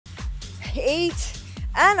8,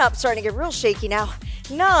 and up. Starting to get real shaky now.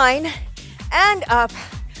 9, and up.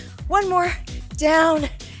 One more. Down,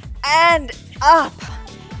 and up.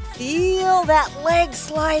 Feel that leg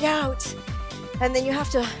slide out. And then you have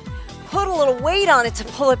to put a little weight on it to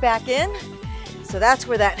pull it back in. So that's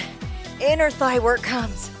where that inner thigh work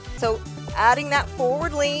comes. So adding that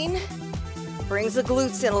forward lean brings the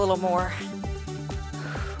glutes in a little more.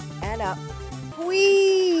 And up.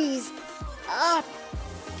 Squeeze. Up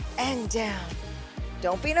and down.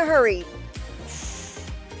 Don't be in a hurry.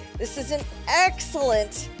 This is an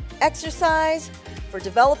excellent exercise for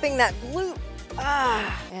developing that glute.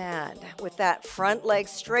 And with that front leg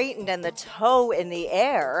straightened and the toe in the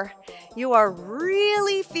air, you are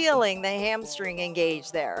really feeling the hamstring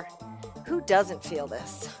engage there. Who doesn't feel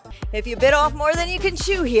this? If you bit off more than you can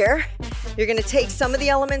chew here, you're gonna take some of the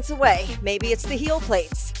elements away. Maybe it's the heel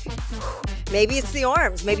plates. Maybe it's the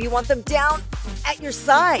arms. Maybe you want them down at your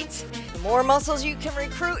sides. The more muscles you can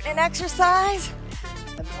recruit in exercise,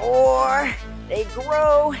 the more they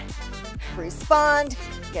grow, respond,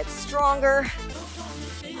 get stronger.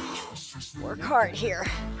 Work hard here.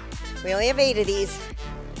 We only have 8 of these.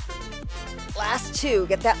 Last 2,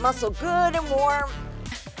 get that muscle good and warm.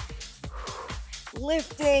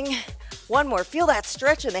 Lifting. One more, feel that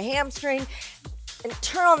stretch in the hamstring and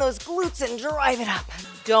turn on those glutes and drive it up.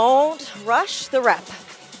 Don't rush the rep.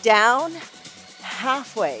 Down,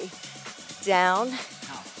 halfway, down,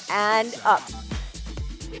 and up.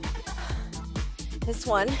 This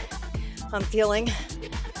one, I'm feeling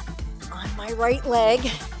on my right leg.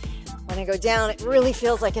 When I go down, it really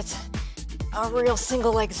feels like it's a real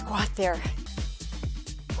single leg squat there.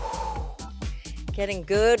 Getting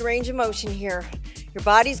good range of motion here. Your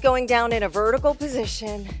body's going down in a vertical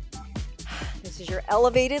position. This is your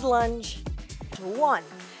elevated lunge. 1,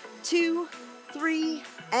 2, 3,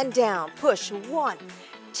 and down. Push. 1,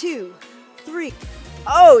 2, 3.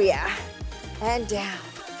 Oh yeah. And down.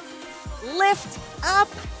 Lift up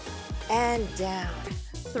and down.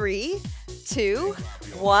 3, 2,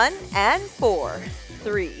 1, and 4.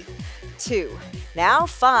 3, 2. Now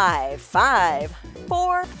 5, 5,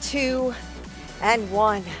 4, 2, and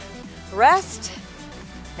 1. Rest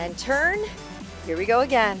and turn. Here we go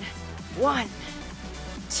again. 1,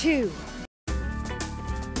 2,